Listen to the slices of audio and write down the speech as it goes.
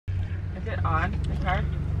Is it on the car?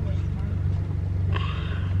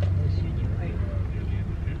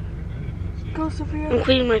 Go, Sophia. I'm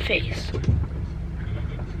cleaning my face.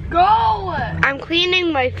 Go! I'm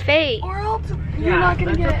cleaning my face. Or else you're not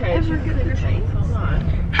gonna get ever good at the face. Hold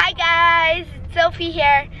on. Hi guys, it's Sophie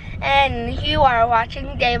here, and you are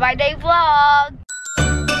watching Day by Day Vlog.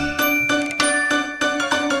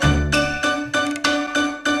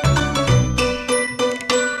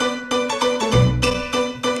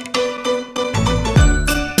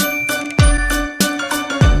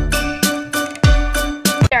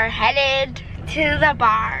 We are headed to the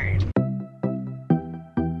barn.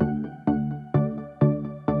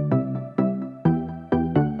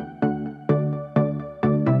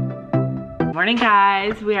 Morning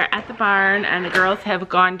guys, we are at the barn and the girls have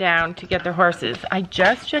gone down to get their horses. I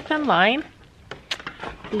just checked online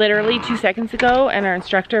literally 2 seconds ago and our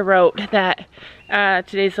instructor wrote that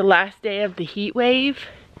today's the last day of the heat wave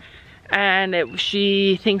and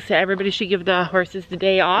she thinks that everybody should give the horses the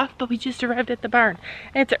day off, but we just arrived at the barn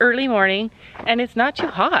and it's early morning and it's not too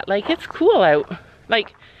hot. Like, it's cool out.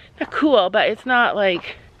 Like, not cool, but it's not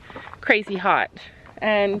like crazy hot.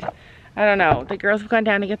 And I don't know, the girls have gone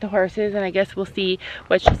down to get the horses and I guess we'll see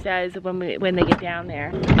what she says when they get down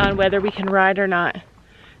there on whether we can ride or not.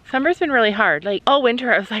 Summer's been really hard. Like all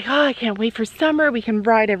winter I was like, oh, I can't wait for summer, we can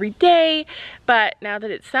ride every day. But now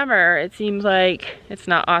that it's summer, it seems like it's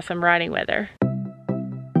not awesome riding weather.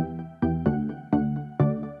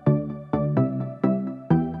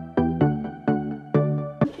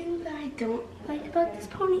 About this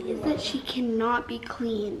pony is that she cannot be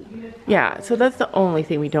clean. Yeah, so that's the only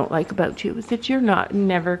thing we don't like about you is that you're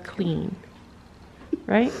never clean.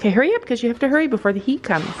 Right? Okay, hurry up because you have to hurry before the heat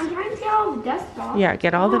comes. I'm trying to get all the dust off. Yeah,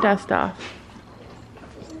 get all the dust off.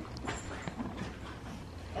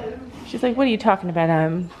 She's like, what are you talking about?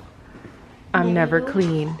 I'm never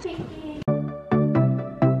clean.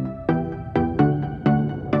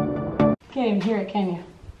 Can't even hear it, can you?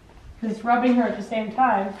 Because it's rubbing her at the same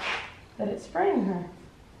time that it's spraying her.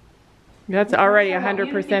 That's already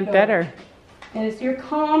 100% better. And it's your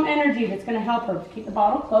calm energy that's going to help her. Keep the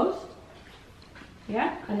bottle closed.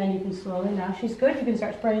 Yeah, and then you can slowly, now she's good, you can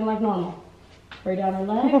start spraying like normal. Spray down her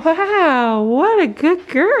legs. Wow, what a good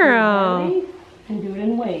girl. And do it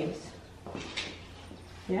in waves.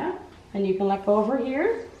 Yeah, and you can let go over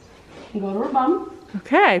here and go to her bum.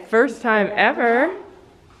 Okay, first time ever.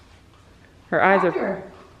 Her eyes are...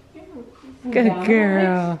 Good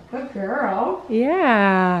girl. Good girl.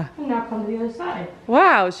 Yeah. And now come to the other side.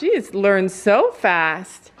 Wow, she's learned so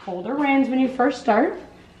fast. Hold her reins when you first start.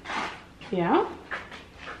 Yeah.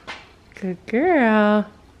 Good girl.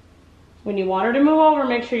 When you want her to move over,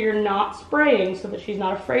 make sure you're not spraying so that she's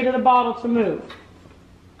not afraid of the bottle to move.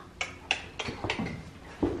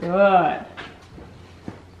 Good.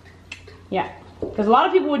 Yeah. Because a lot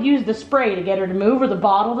of people would use the spray to get her to move or the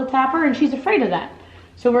bottle to tap her, and she's afraid of that.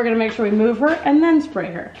 So we're going to make sure we move her and then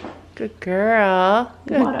spray her. Good girl.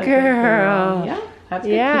 Good girl. Yeah, that's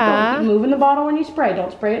good. Yeah. Keep moving the bottle when you spray.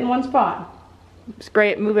 Don't spray it in one spot.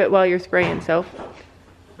 Spray it, move it while you're spraying, so.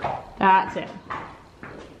 That's it.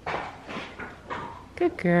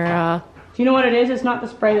 Good girl. Do you know what it is? It's not the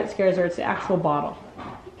spray that scares her, it's the actual bottle.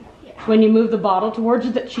 When you move the bottle towards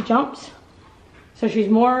her, that she jumps. So she's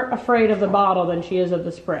more afraid of the bottle than she is of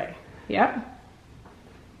the spray. Yep.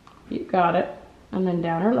 You got it. And then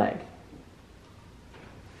down her leg.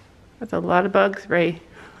 That's a lot of bug spray.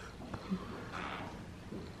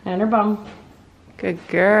 And her bum. Good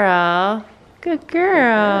girl. Good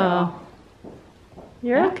girl.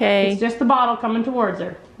 You're okay. It's just the bottle coming towards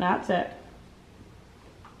her. That's it.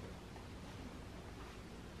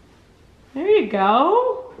 There you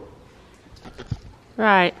go.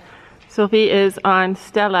 Right. Sophie is on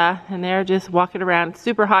Stella and they're just walking around. It's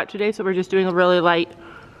super hot today, so we're just doing a really light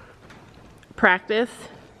practice.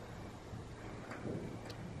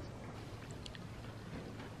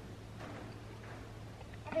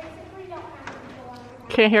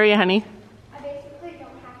 Can't hear you, honey. I basically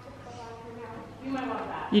don't have to pull on her mouth. You might want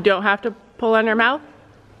that. You don't have to pull on her mouth?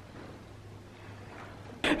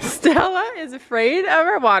 Stella is afraid of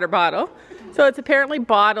her water bottle. So it's apparently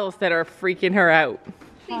bottles that are freaking her out.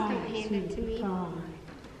 Please don't hand it to me.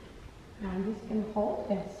 I'm just going to hold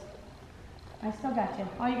this. I still got you.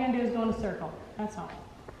 All you're going to do is go in a circle. That's all.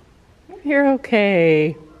 You're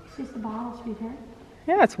okay. It's just the bottle, sweetheart.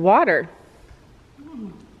 Yeah, it's water. You're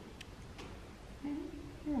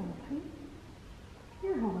all right.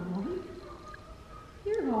 You're all right.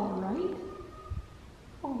 You're all right.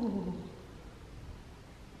 Oh.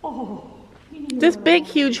 Oh. This big,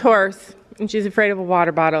 huge horse, and she's afraid of a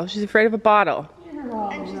water bottle. She's afraid of a bottle. You're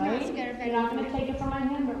all And she's not right. scared of You're not going to take it from my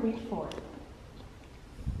hand, but reach forward.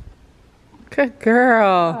 Good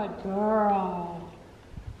girl. Good girl.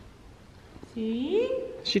 See?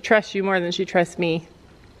 She trusts you more than she trusts me.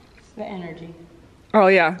 It's the energy. Oh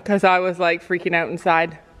yeah, because I was like freaking out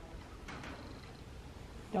inside.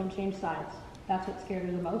 Don't change sides. That's what scared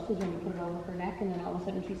her the most, is when you put it over her neck and then all of a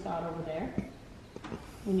sudden she saw it over there.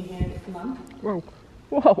 When you handed it to Mom. Whoa.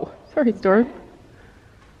 Whoa. Sorry, Storm.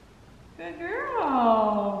 Good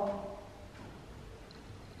girl.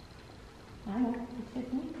 I know. It's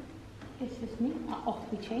just me. It's just me. Oh,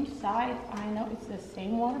 we changed sides. I know. It's the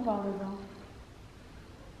same water bottle though.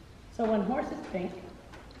 So when horses think,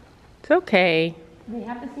 It's okay. they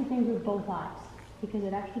have to see things with both eyes because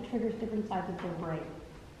it actually triggers different sides of their brain.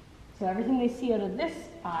 So everything they see out of this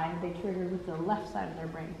eye, they trigger with the left side of their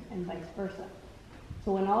brain and vice versa.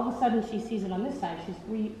 So when all of a sudden she sees it on this side,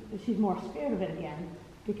 she's more scared of it again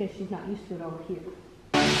because she's not used to it over here.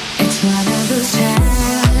 It's one of those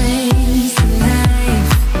times in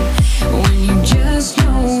life when you just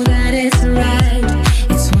know that it's right.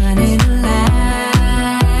 It's one in a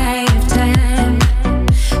lifetime.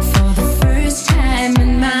 For the first time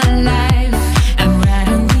in my life, I'm right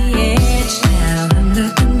on the edge now. I'm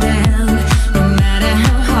looking down. No matter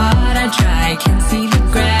how hard I try, can't see the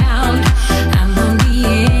ground. I'm on the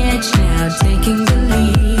edge now, taking the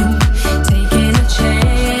lead, taking a chance.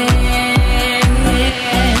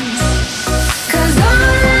 'Cause all I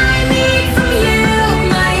need from you,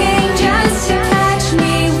 my angels, to catch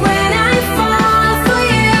me when I fall for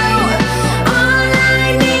you. All I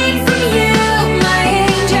need from you, my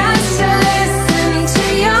angels, to listen to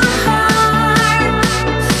your heart.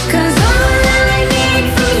 'Cause all I need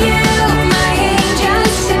from you, my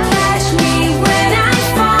angels, to catch me when I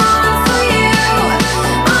fall for you.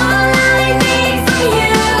 All I need from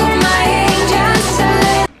you, my angels, to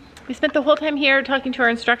listen. We spent the whole time here talking to our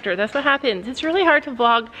instructor. That's what happens. It's really hard to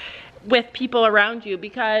vlog with people around you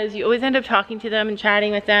because you always end up talking to them and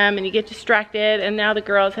chatting with them and you get distracted, and now the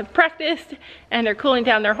girls have practiced and they're cooling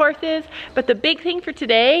down their horses. But the big thing for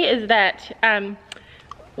today is that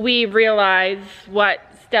we realize what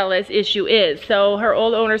Stella's issue is. So her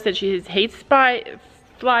old owner said she hates fly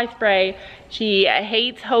spray, she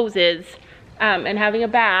hates hoses, and having a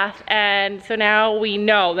bath, and so now we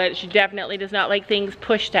know that she definitely does not like things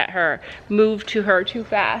pushed at her, moved to her too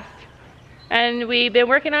fast. And we've been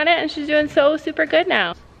working on it and she's doing so super good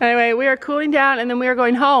now. Anyway, we are cooling down and then we are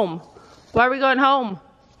going home. Why are we going home?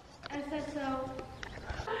 I said so.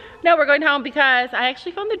 No, we're going home because I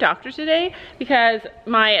actually phoned the doctor today because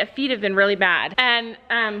my feet have been really bad. And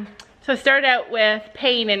so I started out with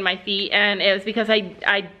pain in my feet, and it was because I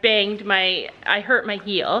hurt my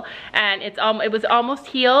heel, and it was almost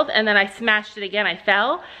healed, and then I smashed it again, I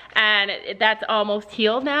fell, and that's almost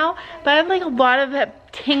healed now. But I have like a lot of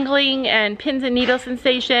tingling and pins and needle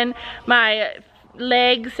sensation. My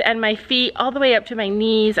legs and my feet all the way up to my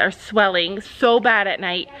knees are swelling so bad at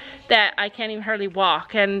night that I can't even hardly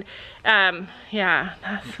walk. And yeah,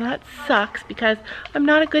 that sucks because I'm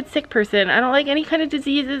not a good sick person. I don't like any kind of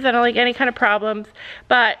diseases, I don't like any kind of problems,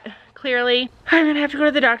 but clearly I'm gonna have to go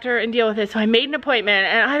to the doctor and deal with it. So I made an appointment,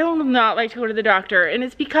 and I don't not like to go to the doctor, and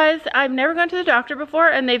it's because I've never gone to the doctor before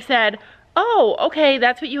and they've said, oh, okay,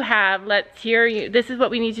 that's what you have. Let's hear you. This is what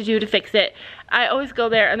we need to do to fix it. I always go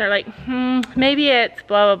there and they're like, maybe it's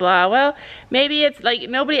blah, blah, blah. Well, maybe it's like,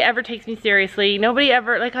 nobody ever takes me seriously. Nobody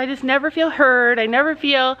ever, like, I just never feel heard. I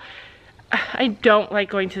don't like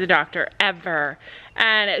going to the doctor ever.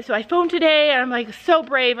 And so I phoned today and I'm like so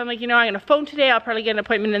brave. I'm like, you know, I'm gonna phone today. I'll probably get an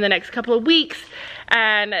appointment in the next couple of weeks.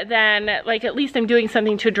 And then like, at least I'm doing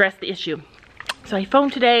something to address the issue. So I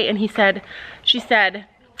phoned today and she said,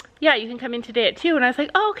 yeah, you can come in today at 2. And I was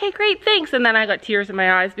like, oh, okay, great, thanks. And then I got tears in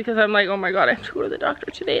my eyes because I'm like, oh my God, I have to go to the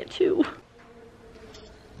doctor today at 2.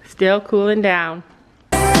 Still cooling down.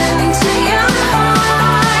 I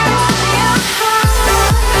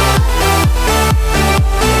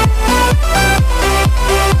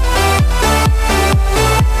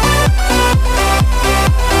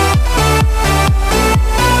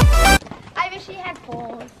wish she had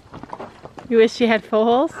foals. You wish she had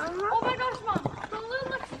foals? Oh my gosh, Mom. Lola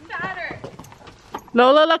looks fatter.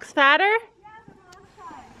 Lola looks fatter?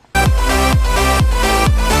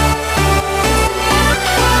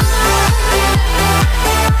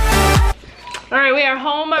 Alright, we are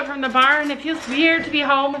home from the barn. It feels weird to be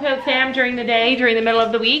home without Sam during the day, during the middle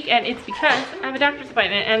of the week, and it's because I have a doctor's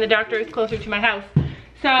appointment and the doctor is closer to my house.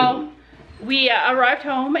 So we arrived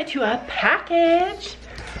home to a package.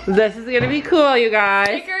 This is gonna be cool, you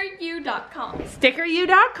guys. StickerU.com.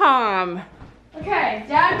 StickerU.com. Okay,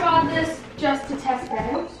 Dad brought this just to test it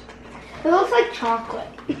out. It looks like chocolate.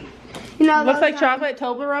 You know, Looks those like chocolate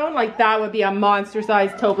Toblerone. Like that would be a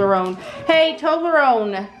monster-sized Toblerone. Hey,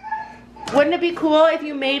 Toblerone. Wouldn't it be cool if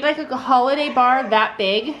you made like a holiday bar that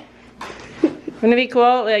big? Wouldn't it be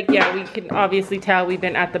cool? Like, yeah, we can obviously tell we've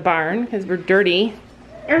been at the barn because we're dirty.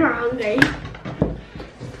 And we're hungry.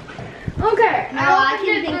 Okay. No, I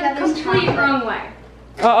can think of this complete chocolate. wrong way.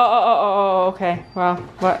 Oh, okay. Well,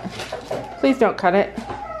 what? Please don't cut it.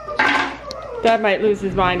 Dad might lose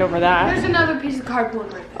his mind over that. There's another piece of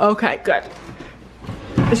cardboard right there. Okay, good.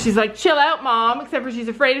 She's like, chill out, Mom, except for she's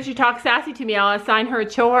afraid if she talks sassy to me, I'll assign her a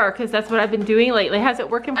chore, because that's what I've been doing lately. How's it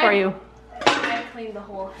working for you? I cleaned the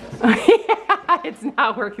whole house. Yeah, it's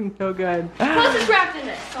not working so good. Plus it's wrapped in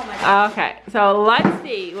this. Oh my god. Okay, so let's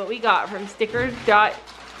see what we got from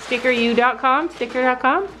stickeru.com.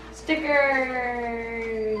 Sticker.com?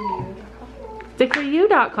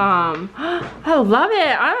 Stickeru.com. I love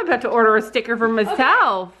it. I'm about to order a sticker for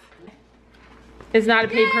myself. It's not a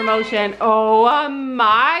paid promotion. Oh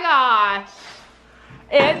my gosh.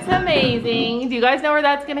 It's amazing. Do you guys know where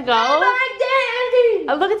that's gonna go?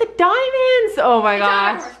 Oh, look at the diamonds. Oh my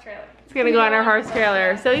gosh. It's gonna go on our horse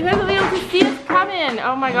trailer. So you guys will be able to see us coming.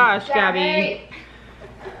 Oh my gosh, Gabby.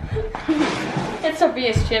 It's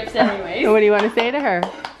Sophia's chips anyways. What do you want to say to her?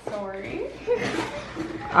 Sorry.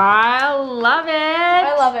 I love it.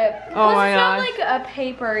 I love it. Oh my gosh. It's not like a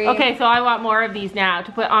papery. Okay, so I want more of these now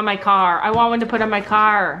to put on my car. I want one to put on my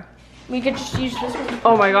car. We could just use this one.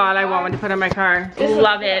 Oh my god, I want one to put on my car. This one-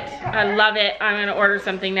 Love it. I love it. I'm gonna order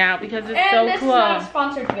something now because it's And so this cool. is not a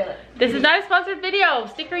sponsored video. This is not a sponsored video.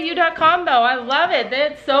 Stickeru.com though. I love it.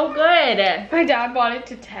 It's so good. My dad bought it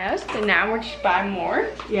to test, and now we're just buying more.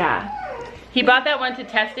 Yeah. He bought that one to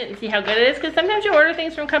test it and see how good it is, because sometimes you order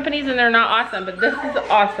things from companies and they're not awesome, but this is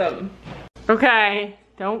awesome. Okay,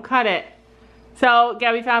 don't cut it. So,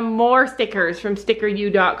 Gabby found more stickers from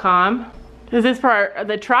stickeru.com. Is this for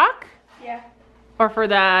the truck? Yeah. Or for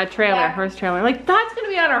the trailer, Yeah. horse trailer? Like, that's gonna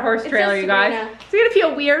be on our horse trailer, says you guys. Sabrina. It's gonna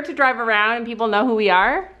feel weird to drive around and people know who we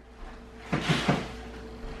are.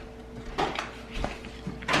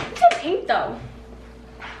 It's a pink though.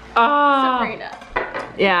 Oh. Sabrina.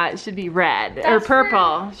 Yeah, it should be red or That's for-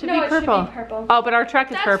 purple. Should no, be it should be purple. purple. Oh, but our truck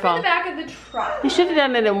is That's purple. for the back of the truck. You should have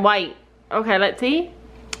done it in white. Okay, let's see.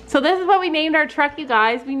 So this is what we named our truck, you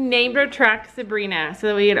guys. We named our truck Sabrina so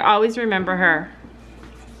that we could always remember her.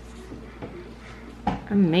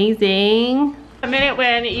 Amazing. A minute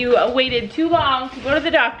when you waited too long to go to the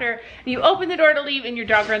doctor, and you open the door to leave and your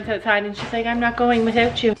dog runs outside and she's like, I'm not going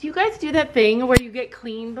without you. Do you guys do that thing where you get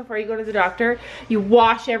clean before you go to the doctor? You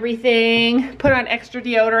wash everything, put on extra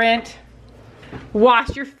deodorant,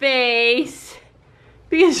 wash your face,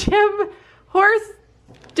 because you have horse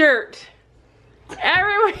dirt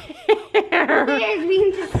everywhere. There's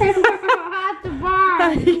being at the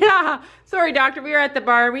bar. Yeah, sorry doctor, we were at the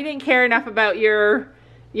bar. We didn't care enough about your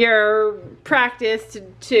practice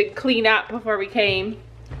to clean up before we came.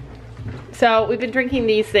 So we've been drinking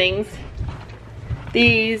these things.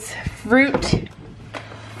 These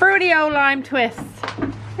Fruitio lime twists.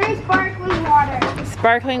 There's sparkling water.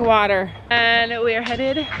 Sparkling water. And we are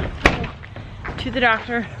headed to the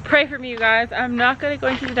doctor. Pray for me, you guys. I'm not good at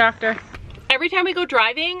going to the doctor. Every time we go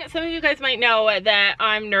driving, some of you guys might know that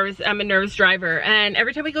I'm nervous. I'm a nervous driver, and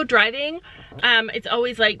every time we go driving, it's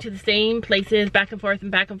always like to the same places, back and forth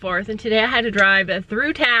and back and forth. And today I had to drive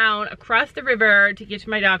through town, across the river to get to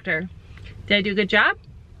my doctor. Did I do a good job?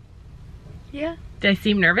 Yeah. Did I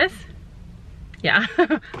seem nervous? Yeah.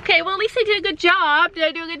 Okay, well at least I did a good job. Did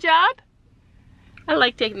I do a good job? I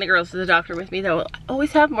like taking the girls to the doctor with me though.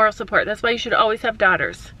 Always have moral support. That's why you should always have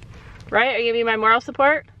daughters. Right? Are you gonna be my moral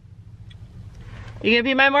support? You gonna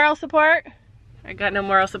be my moral support? I got no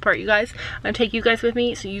moral support, you guys. I'm gonna take you guys with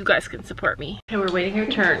me so you guys can support me. And we're waiting our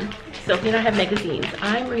turn. Sophie and I have magazines.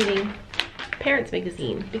 I'm reading Parents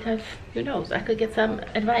Magazine because who knows, I could get some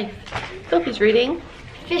advice. Sophie's reading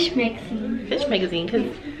Fish magazine. Fish Magazine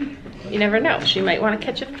because you never know. She might want to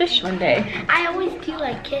catch a fish one day. I always do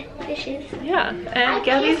like fishes. Yeah, I and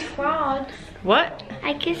Gabby's, kiss frogs. what?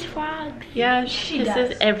 I kiss frogs. Yeah, she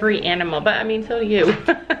kisses every animal, but I mean, so do you.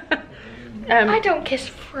 I don't kiss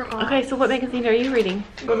frogs. Okay, so what magazine are you reading?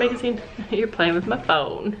 What magazine? You're playing with my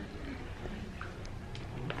phone.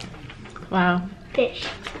 Wow, Fish.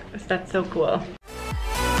 that's so cool.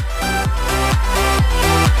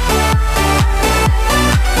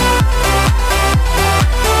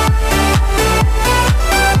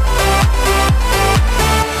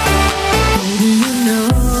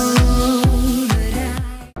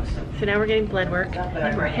 So now we're getting blood work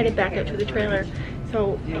and we're headed back out to the trailer.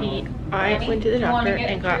 So I went to the doctor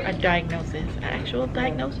and got a diagnosis, an actual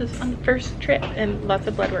diagnosis on the first trip, and lots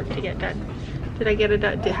of blood work to get done. Did I get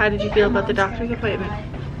a how did you feel about the doctor's appointment?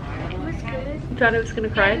 It was good. You thought I was gonna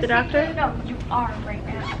cry at the doctor? No, you are right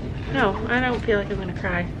now. No, I don't feel like I'm gonna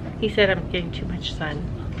cry. He said I'm getting too much sun.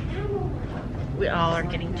 We all are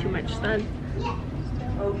getting too much sun.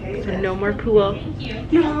 So no more pool.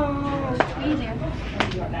 No.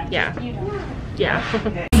 Yeah.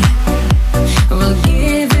 Yeah. We'll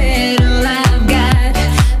give it all I've got.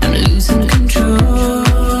 I'm losing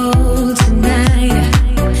control tonight,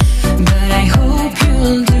 but I hope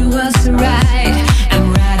you'll do us right.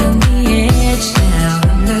 I'm right on the edge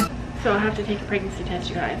now. So I have to take a pregnancy test,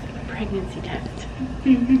 you guys. A pregnancy test.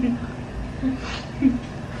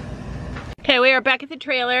 Okay, we are back at the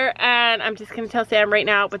trailer, and I'm just gonna tell Sam right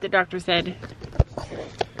now what the doctor said.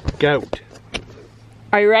 Goat.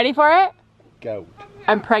 Are you ready for it? Goat.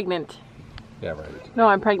 I'm pregnant. Yeah, right. No,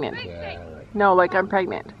 I'm pregnant. Yeah, right. No, like I'm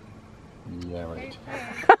pregnant. Yeah, right.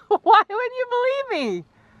 Why wouldn't you believe me?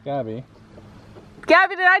 Gabby.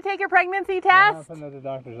 Gabby, did I take a pregnancy What test? happened at the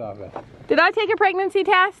doctor's office? Did I take a pregnancy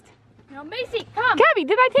test? No, Macy, come. Gabby,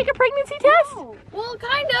 did I take a pregnancy test? No. Well,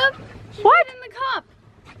 kind of. She What? put it in the cup.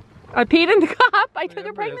 I peed in the cup. I took a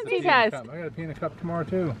Everybody has to pregnancy pee in a test. cup. I gotta pee in a cup tomorrow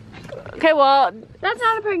too. Okay, well, That's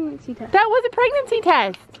not a pregnancy test. that was a pregnancy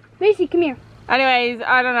test. Macy, come here. Anyways,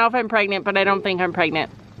 I don't know if I'm pregnant, but I don't think I'm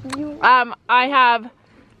pregnant. I have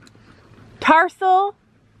tarsal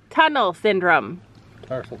tunnel syndrome.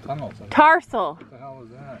 Tarsal tunnels. Tarsal. What the hell is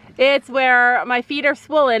that? It's where my feet are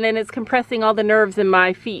swollen and it's compressing all the nerves in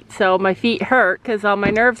my feet. So my feet hurt because all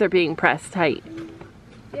my nerves are being pressed tight.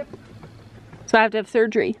 Yep. So I have to have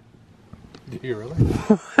surgery. Do you really?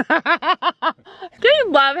 Do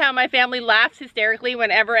you love how my family laughs hysterically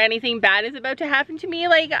whenever anything bad is about to happen to me?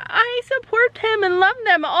 Like, I support them and love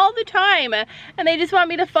them all the time. And they just want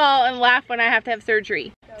me to fall and laugh when I have to have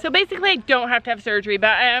surgery. So basically, I don't have to have surgery, but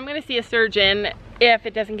I'm gonna see a surgeon if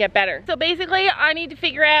it doesn't get better. So basically, I need to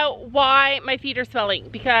figure out why my feet are swelling,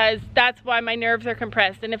 because that's why my nerves are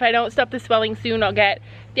compressed. And if I don't stop the swelling soon, I'll get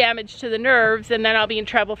damage to the nerves and then I'll be in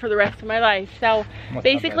trouble for the rest of my life. So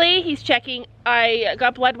basically, he's checking. I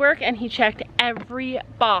got blood work and he checked every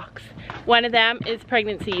box. One of them is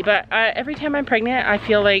pregnancy, but every time I'm pregnant, I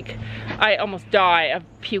feel like I almost die of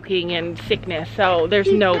puking and sickness. So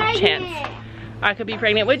there's no chance I could be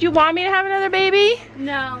pregnant. Would you want me to have another baby?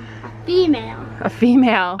 No. Female. A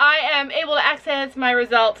female. I am able to access my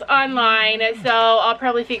results online, so I'll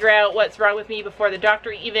probably figure out what's wrong with me before the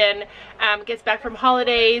doctor even gets back from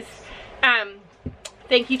holidays.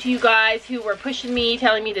 Thank you to you guys who were pushing me,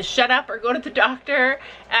 telling me to shut up or go to the doctor,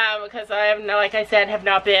 because I have, like I said, have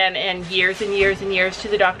not been in years and years and years to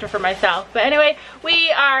the doctor for myself. But anyway,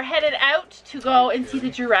 we are headed out to go and see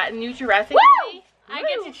the new Jurassic movie. I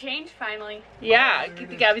get to change finally. Yeah,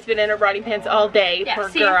 Gabby's been in her riding pants all day, Yeah, poor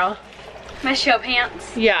see? girl. My show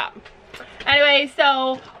pants. Yeah. Anyway,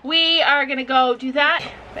 so we are gonna go do that.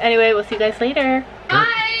 Anyway, we'll see you guys later.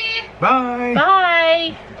 Bye. Bye.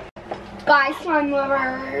 Bye. Bye, slime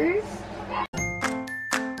lovers.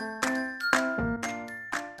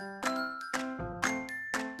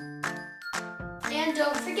 And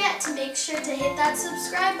don't forget to make sure to hit that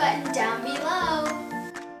subscribe button down below.